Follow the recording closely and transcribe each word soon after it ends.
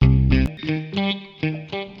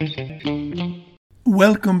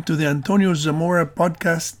Welcome to the Antonio Zamora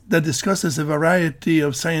podcast that discusses a variety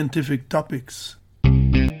of scientific topics.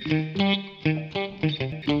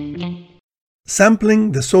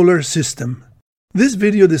 Sampling the solar system. This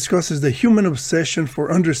video discusses the human obsession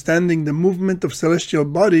for understanding the movement of celestial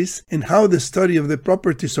bodies and how the study of the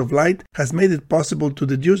properties of light has made it possible to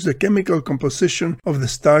deduce the chemical composition of the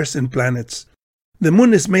stars and planets. "The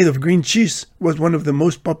moon is made of green cheese" was one of the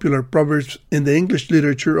most popular proverbs in the English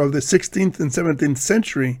literature of the 16th and 17th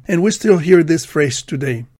century, and we still hear this phrase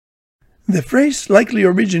today. The phrase likely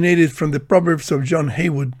originated from the Proverbs of John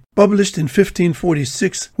Haywood, published in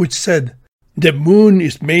 1546, which said, "The moon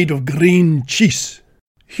is made of green cheese."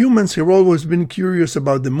 Humans have always been curious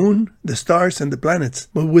about the moon, the stars, and the planets,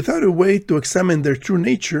 but without a way to examine their true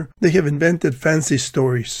nature, they have invented fancy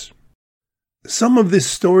stories. Some of these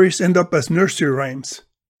stories end up as nursery rhymes.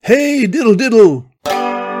 "Hey, diddle diddle!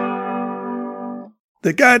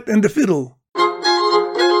 The cat and the fiddle.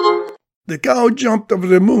 The cow jumped over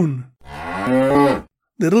the moon. The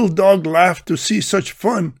little dog laughed to see such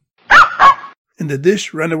fun. And the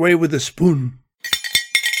dish ran away with the spoon."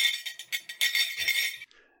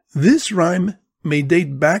 This rhyme may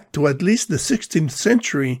date back to at least the 16th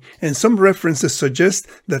century, and some references suggest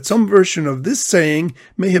that some version of this saying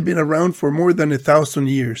may have been around for more than 1,000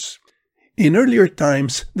 years. In earlier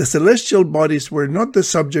times, the celestial bodies were not the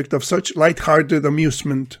subject of such light-hearted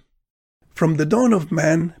amusement. From the dawn of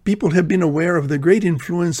man, people have been aware of the great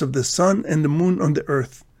influence of the sun and the moon on the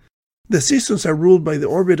earth. The seasons are ruled by the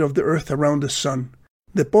orbit of the earth around the sun.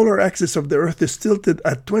 The polar axis of the earth is tilted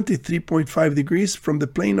at 23.5 degrees from the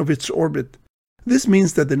plane of its orbit. This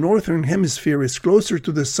means that the northern hemisphere is closer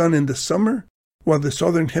to the sun in the summer, while the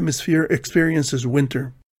southern hemisphere experiences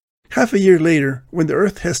winter. Half a year later, when the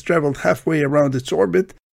Earth has traveled halfway around its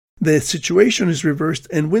orbit, the situation is reversed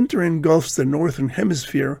and winter engulfs the northern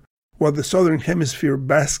hemisphere, while the southern hemisphere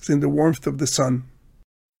basks in the warmth of the sun.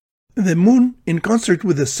 The moon, in concert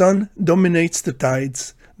with the sun, dominates the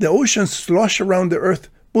tides. The oceans slosh around the Earth,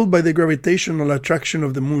 pulled by the gravitational attraction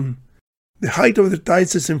of the moon. The height of the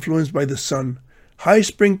tides is influenced by the sun. High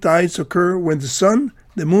spring tides occur when the sun,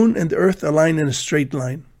 the moon, and the earth align in a straight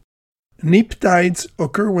line. Neap tides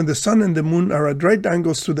occur when the sun and the moon are at right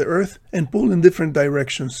angles to the earth and pull in different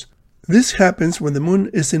directions. This happens when the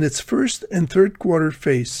moon is in its first and third quarter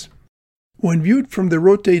phase. When viewed from the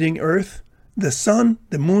rotating earth, the sun,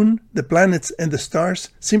 the moon, the planets, and the stars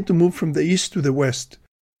seem to move from the east to the west.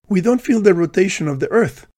 We don't feel the rotation of the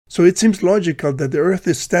earth, so it seems logical that the earth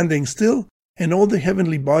is standing still and all the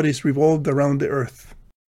heavenly bodies revolved around the earth.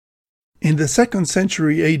 In the 2nd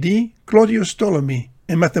century AD, Claudius Ptolemy,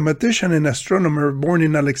 a mathematician and astronomer born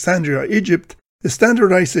in Alexandria, Egypt,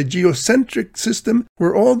 standardized a geocentric system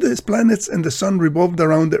where all the planets and the sun revolved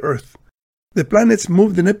around the earth. The planets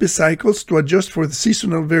moved in epicycles to adjust for the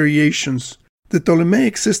seasonal variations. The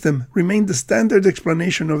Ptolemaic system remained the standard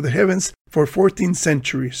explanation of the heavens for 14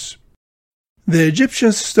 centuries. The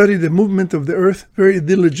Egyptians studied the movement of the earth very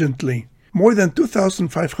diligently. More than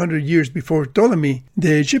 2,500 years before Ptolemy,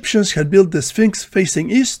 the Egyptians had built the Sphinx facing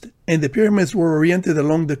east, and the pyramids were oriented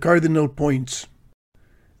along the cardinal points.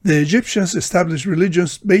 The Egyptians established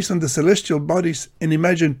religions based on the celestial bodies and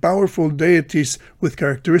imagined powerful deities with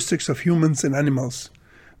characteristics of humans and animals.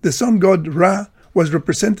 The sun god Ra was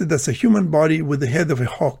represented as a human body with the head of a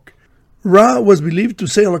hawk. Ra was believed to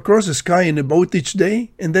sail across the sky in a boat each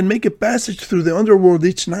day and then make a passage through the underworld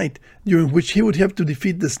each night, during which he would have to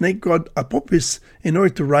defeat the snake god Apophis in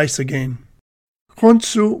order to rise again.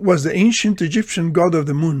 Khonsu was the ancient Egyptian god of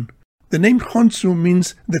the moon. The name Khonsu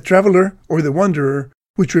means the traveler or the wanderer,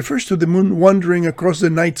 which refers to the moon wandering across the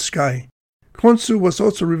night sky. Khonsu was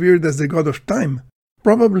also revered as the god of time,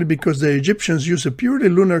 probably because the Egyptians used a purely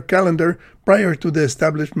lunar calendar prior to the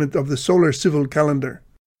establishment of the solar civil calendar.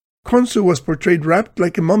 Khonsu was portrayed wrapped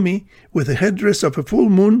like a mummy with a headdress of a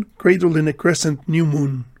full moon cradled in a crescent new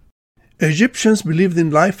moon. Egyptians believed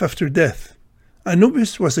in life after death.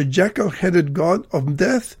 Anubis was a jackal-headed god of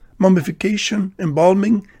death, mummification,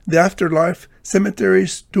 embalming, the afterlife,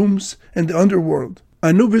 cemeteries, tombs, and the underworld.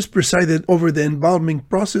 Anubis presided over the embalming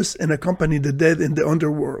process and accompanied the dead in the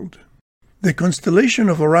underworld. The constellation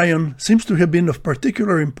of Orion seems to have been of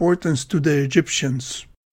particular importance to the Egyptians.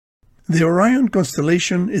 The Orion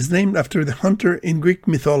constellation is named after the hunter in Greek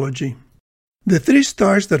mythology. The 3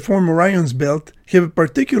 stars that form Orion's belt have a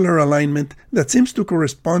particular alignment that seems to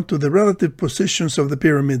correspond to the relative positions of the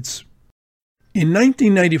pyramids. In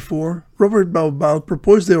 1994, Robert Bauval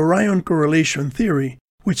proposed the Orion correlation theory,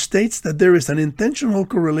 which states that there is an intentional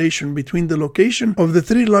correlation between the location of the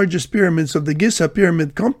 3 largest pyramids of the Giza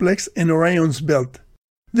pyramid complex and Orion's belt.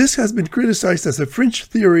 This has been criticized as a fringe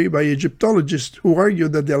theory by Egyptologists who argue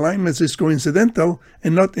that the alignment is coincidental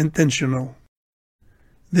and not intentional.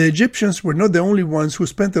 The Egyptians were not the only ones who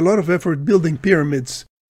spent a lot of effort building pyramids.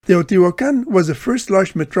 Teotihuacan was the first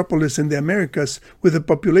large metropolis in the Americas with a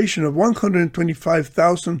population of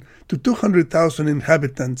 125,000 to 200,000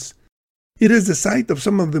 inhabitants. It is the site of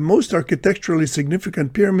some of the most architecturally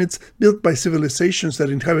significant pyramids built by civilizations that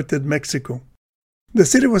inhabited Mexico. The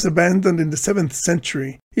city was abandoned in the 7th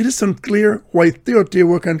century. It is unclear why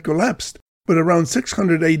Teotihuacan collapsed, but around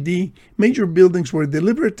 600 AD, major buildings were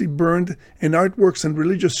deliberately burned and artworks and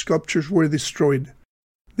religious sculptures were destroyed.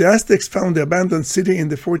 The Aztecs found the abandoned city in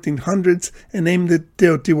the 1400s and named it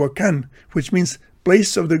Teotihuacan, which means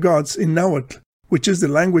place of the gods in Nahuatl, which is the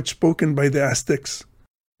language spoken by the Aztecs.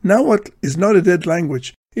 Nahuatl is not a dead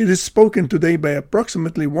language. It is spoken today by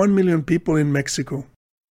approximately 1 million people in Mexico.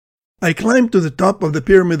 I climbed to the top of the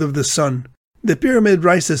Pyramid of the Sun. The pyramid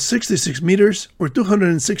rises 66 meters or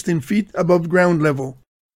 216 feet above ground level.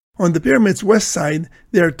 On the pyramid's west side,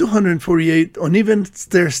 there are 248 uneven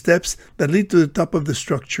stair steps that lead to the top of the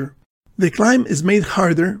structure. The climb is made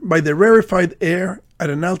harder by the rarefied air at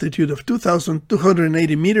an altitude of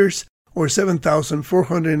 2,280 meters or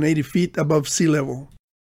 7,480 feet above sea level.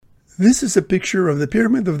 This is a picture of the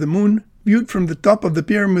Pyramid of the Moon viewed from the top of the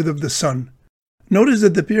Pyramid of the Sun. Notice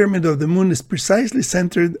that the Pyramid of the Moon is precisely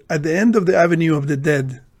centered at the end of the Avenue of the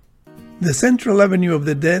Dead. The Central Avenue of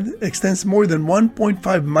the Dead extends more than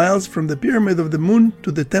 1.5 miles from the Pyramid of the Moon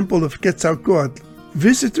to the Temple of Quetzalcoatl.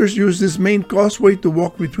 Visitors use this main causeway to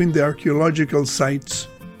walk between the archaeological sites.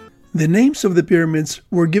 The names of the pyramids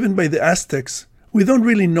were given by the Aztecs. We don't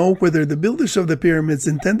really know whether the builders of the pyramids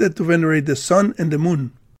intended to venerate the sun and the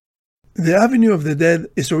moon. The Avenue of the Dead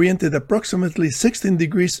is oriented approximately 16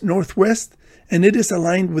 degrees northwest, and it is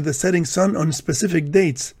aligned with the setting sun on specific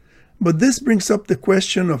dates. But this brings up the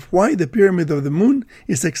question of why the Pyramid of the Moon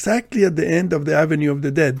is exactly at the end of the Avenue of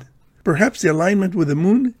the Dead. Perhaps the alignment with the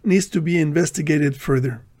moon needs to be investigated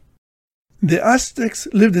further. The Aztecs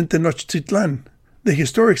lived in Tenochtitlan, the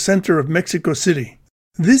historic center of Mexico City.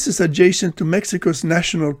 This is adjacent to Mexico's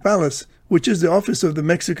National Palace, which is the office of the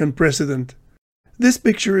Mexican president. This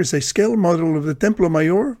picture is a scale model of the Templo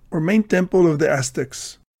Mayor, or main temple of the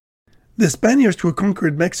Aztecs. The Spaniards who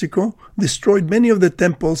conquered Mexico destroyed many of the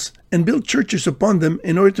temples and built churches upon them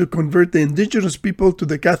in order to convert the indigenous people to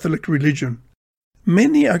the Catholic religion.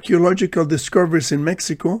 Many archaeological discoveries in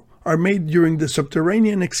Mexico are made during the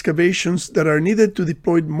subterranean excavations that are needed to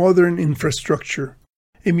deploy modern infrastructure.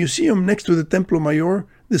 A museum next to the Templo Mayor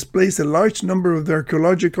displays a large number of the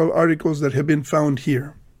archaeological articles that have been found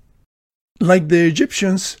here. Like the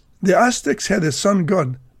Egyptians, the Aztecs had a sun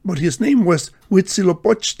god, but his name was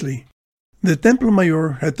Huitzilopochtli. The Templo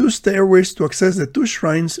Mayor had two stairways to access the two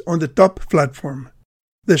shrines on the top platform.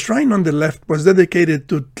 The shrine on the left was dedicated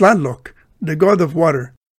to Tlaloc, the god of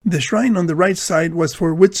water. The shrine on the right side was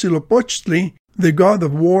for Huitzilopochtli, the god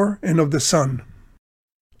of war and of the sun.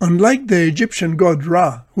 Unlike the Egyptian god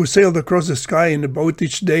Ra, who sailed across the sky in a boat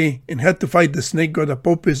each day and had to fight the snake god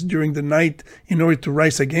Apopis during the night in order to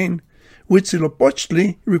rise again,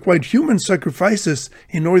 Huitzilopochtli required human sacrifices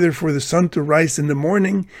in order for the sun to rise in the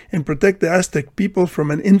morning and protect the Aztec people from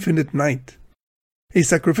an infinite night. A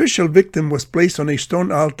sacrificial victim was placed on a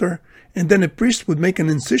stone altar, and then a priest would make an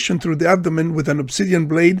incision through the abdomen with an obsidian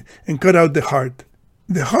blade and cut out the heart.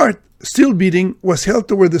 The heart, still beating, was held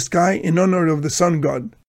toward the sky in honor of the sun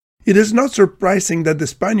god. It is not surprising that the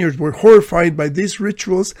Spaniards were horrified by these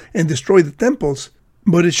rituals and destroyed the temples,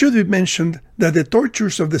 but it should be mentioned that the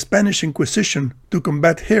tortures of the Spanish Inquisition to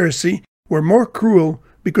combat heresy were more cruel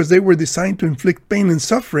because they were designed to inflict pain and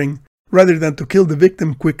suffering rather than to kill the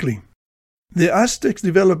victim quickly. The Aztecs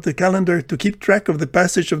developed a calendar to keep track of the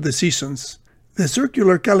passage of the seasons. The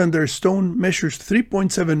circular calendar stone measures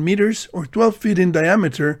 3.7 meters or 12 feet in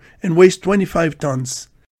diameter and weighs 25 tons.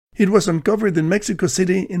 It was uncovered in Mexico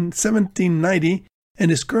City in 1790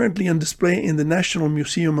 and is currently on display in the National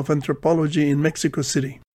Museum of Anthropology in Mexico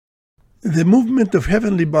City. The movement of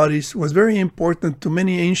heavenly bodies was very important to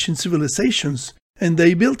many ancient civilizations, and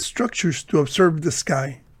they built structures to observe the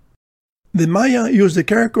sky. The Maya used the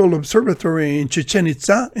Caracol Observatory in Chichen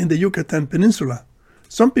Itza in the Yucatan Peninsula.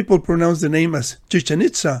 Some people pronounce the name as Chichen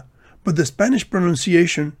Itza, but the Spanish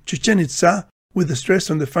pronunciation Chichen Itza, with the stress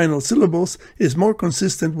on the final syllables, is more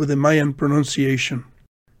consistent with the Mayan pronunciation.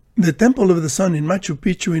 The Temple of the Sun in Machu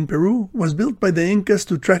Picchu in Peru was built by the Incas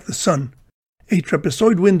to track the sun. A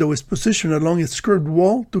trapezoid window is positioned along its curved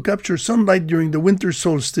wall to capture sunlight during the winter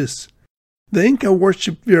solstice. The Inca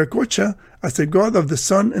worshipped Viracocha as the god of the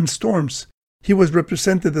sun and storms. He was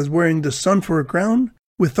represented as wearing the sun for a crown,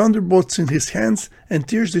 with thunderbolts in his hands and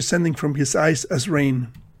tears descending from his eyes as rain.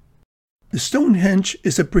 The Stonehenge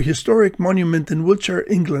is a prehistoric monument in Wiltshire,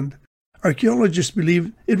 England. Archaeologists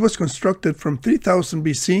believe it was constructed from 3000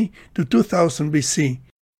 BC to 2000 BC.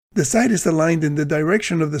 The site is aligned in the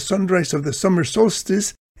direction of the sunrise of the summer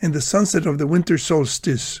solstice and the sunset of the winter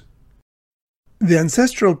solstice. The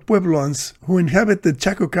ancestral Puebloans who inhabited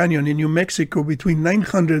Chaco Canyon in New Mexico between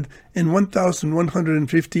 900 and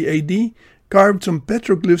 1150 AD carved some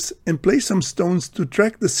petroglyphs and placed some stones to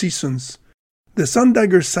track the seasons. The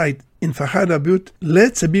Sundagger site in Fajada Butte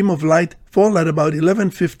lets a beam of light fall at about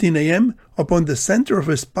 11:15 a.m. upon the center of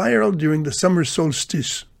a spiral during the summer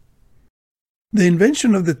solstice. The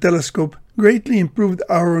invention of the telescope greatly improved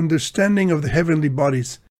our understanding of the heavenly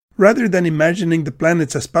bodies. Rather than imagining the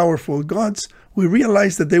planets as powerful gods, we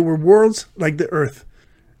realized that they were worlds like the Earth.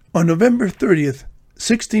 On November 30th,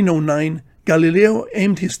 1609, Galileo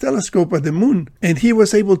aimed his telescope at the moon, and he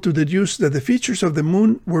was able to deduce that the features of the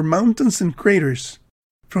moon were mountains and craters.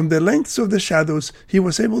 From the lengths of the shadows, he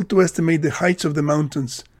was able to estimate the heights of the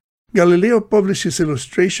mountains. Galileo published his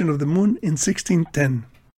illustration of the moon in 1610.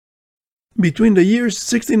 Between the years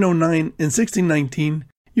 1609 and 1619,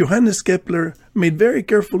 Johannes Kepler made very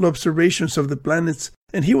careful observations of the planets,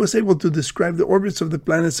 and he was able to describe the orbits of the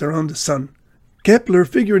planets around the Sun. Kepler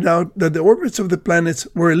figured out that the orbits of the planets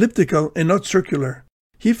were elliptical and not circular.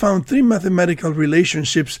 He found 3 mathematical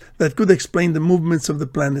relationships that could explain the movements of the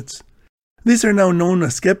planets. These are now known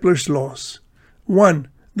as Kepler's laws. 1.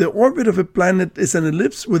 The orbit of a planet is an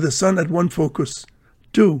ellipse with the Sun at one focus.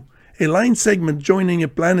 2. A line segment joining a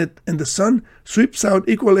planet and the Sun sweeps out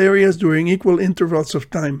equal areas during equal intervals of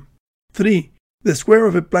time. 3. The square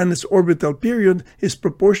of a planet's orbital period is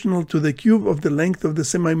proportional to the cube of the length of the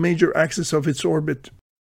semi-major axis of its orbit.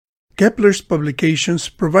 Kepler's publications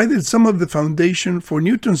provided some of the foundation for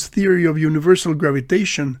Newton's theory of universal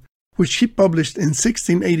gravitation, which he published in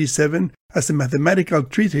 1687 as a mathematical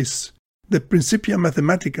treatise, the Principia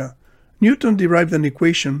Mathematica. Newton derived an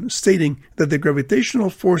equation stating that the gravitational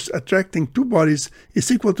force attracting two bodies is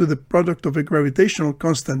equal to the product of a gravitational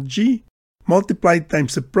constant g multiplied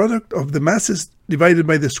times the product of the masses divided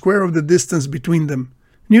by the square of the distance between them.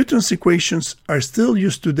 Newton's equations are still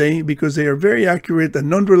used today because they are very accurate at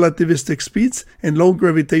non-relativistic speeds and low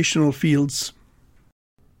gravitational fields.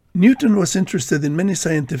 Newton was interested in many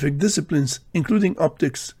scientific disciplines, including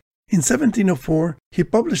optics. In 1704, he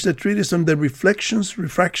published a treatise on the reflections,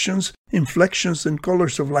 refractions, inflections, and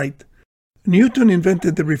colors of light. Newton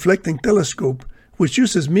invented the reflecting telescope, which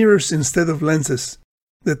uses mirrors instead of lenses.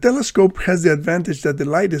 The telescope has the advantage that the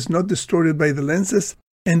light is not distorted by the lenses,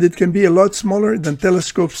 and it can be a lot smaller than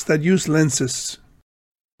telescopes that use lenses.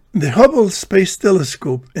 The Hubble Space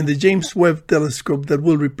Telescope and the James Webb Telescope that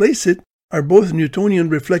will replace it are both Newtonian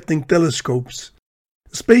reflecting telescopes.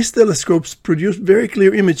 Space telescopes produce very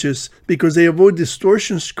clear images because they avoid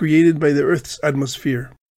distortions created by the Earth's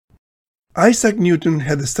atmosphere. Isaac Newton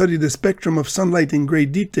had studied the spectrum of sunlight in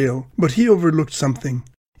great detail, but he overlooked something.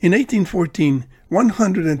 In 1814,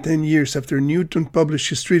 110 years after Newton published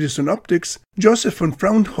his treatise on optics, Joseph von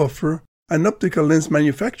Fraunhofer, an optical lens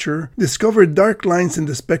manufacturer, discovered dark lines in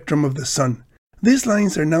the spectrum of the sun. These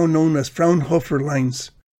lines are now known as Fraunhofer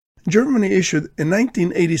lines. Germany issued a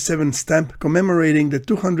 1987 stamp commemorating the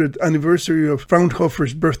 200th anniversary of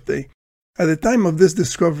Fraunhofer's birthday. At the time of this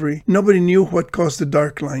discovery, nobody knew what caused the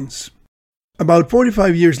dark lines. About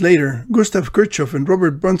 45 years later, Gustav Kirchhoff and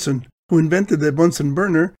Robert Bunsen, who invented the Bunsen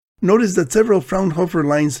burner, noticed that several Fraunhofer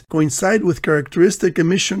lines coincide with characteristic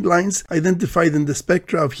emission lines identified in the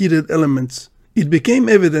spectra of heated elements. It became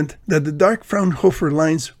evident that the dark Fraunhofer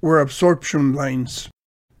lines were absorption lines.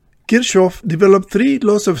 Kirchhoff developed 3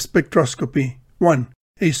 laws of spectroscopy. 1.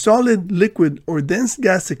 A solid, liquid, or dense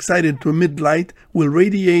gas excited to emit light will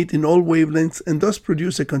radiate in all wavelengths and thus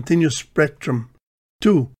produce a continuous spectrum.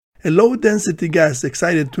 2. A low-density gas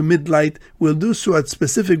excited to emit light will do so at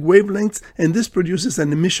specific wavelengths, and this produces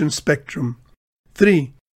an emission spectrum.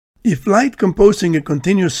 3. If light composing a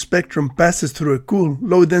continuous spectrum passes through a cool,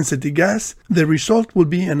 low-density gas, the result will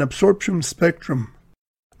be an absorption spectrum.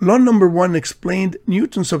 Law number 1 explained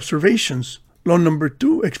Newton's observations. Law number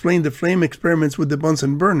 2 explained the flame experiments with the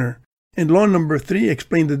Bunsen burner. And law number 3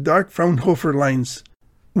 explained the dark Fraunhofer lines.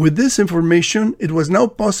 With this information, it was now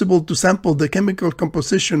possible to sample the chemical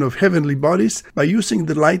composition of heavenly bodies by using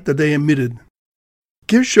the light that they emitted.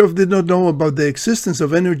 Kirchhoff did not know about the existence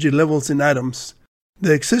of energy levels in atoms.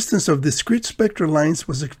 The existence of discrete spectral lines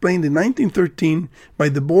was explained in 1913 by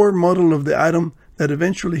the Bohr model of the atom that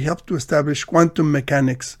eventually helped to establish quantum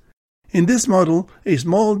mechanics. In this model, a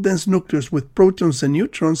small dense nucleus with protons and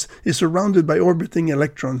neutrons is surrounded by orbiting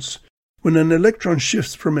electrons. When an electron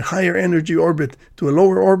shifts from a higher energy orbit to a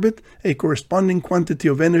lower orbit, a corresponding quantity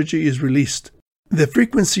of energy is released. The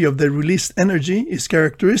frequency of the released energy is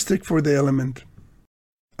characteristic for the element.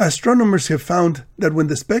 Astronomers have found that when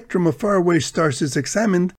the spectrum of faraway stars is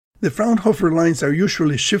examined, the Fraunhofer lines are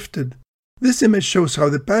usually shifted. This image shows how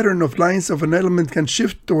the pattern of lines of an element can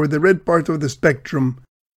shift toward the red part of the spectrum.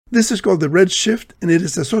 This is called the red shift, and it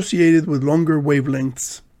is associated with longer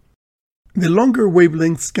wavelengths. The longer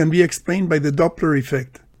wavelengths can be explained by the Doppler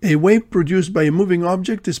effect. A wave produced by a moving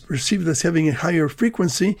object is perceived as having a higher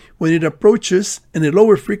frequency when it approaches and a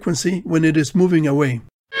lower frequency when it is moving away.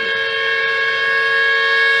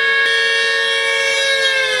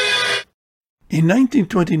 In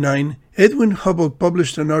 1929, Edwin Hubble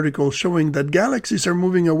published an article showing that galaxies are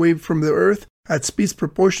moving away from the Earth at speeds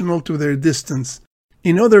proportional to their distance.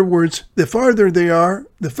 In other words, the farther they are,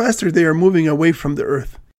 the faster they are moving away from the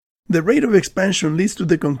Earth. The rate of expansion leads to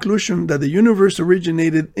the conclusion that the universe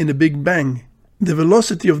originated in a Big Bang. The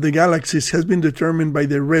velocity of the galaxies has been determined by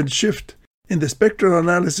their red shift, and the spectral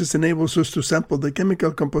analysis enables us to sample the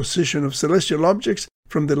chemical composition of celestial objects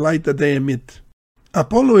from the light that they emit.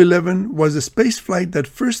 Apollo 11 was the space flight that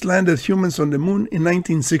first landed humans on the Moon in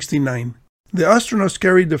 1969. The astronauts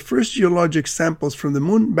carried the first geologic samples from the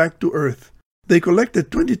Moon back to Earth. They collected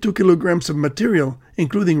 22 kilograms of material,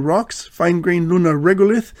 including rocks, fine-grained lunar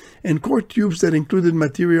regolith, and core tubes that included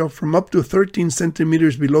material from up to 13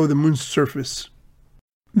 centimeters below the Moon's surface.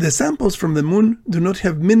 The samples from the Moon do not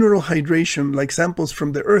have mineral hydration like samples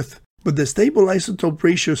from the Earth, but the stable isotope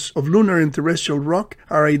ratios of lunar and terrestrial rock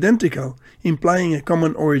are identical, implying a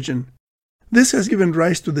common origin. This has given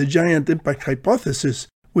rise to the giant impact hypothesis,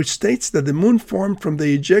 which states that the Moon formed from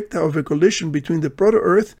the ejecta of a collision between the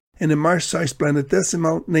proto-Earth and a Mars-sized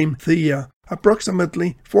planetesimal named Theia,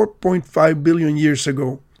 approximately 4.5 billion years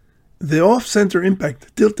ago. The off-center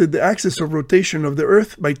impact tilted the axis of rotation of the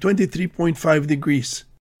Earth by 23.5 degrees.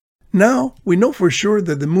 Now, we know for sure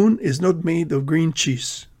that the Moon is not made of green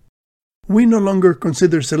cheese. We no longer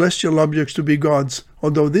consider celestial objects to be gods,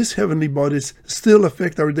 although these heavenly bodies still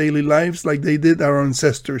affect our daily lives like they did our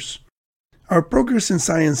ancestors. Our progress in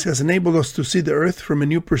science has enabled us to see the Earth from a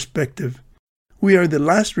new perspective. We are the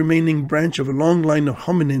last remaining branch of a long line of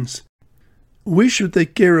hominins. We should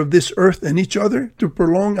take care of this Earth and each other to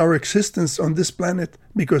prolong our existence on this planet,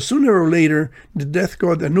 because sooner or later the death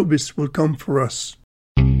god Anubis will come for us.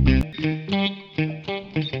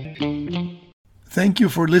 Thank you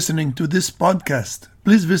for listening to this podcast.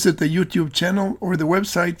 Please visit the YouTube channel or the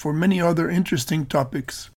website for many other interesting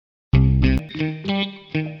topics.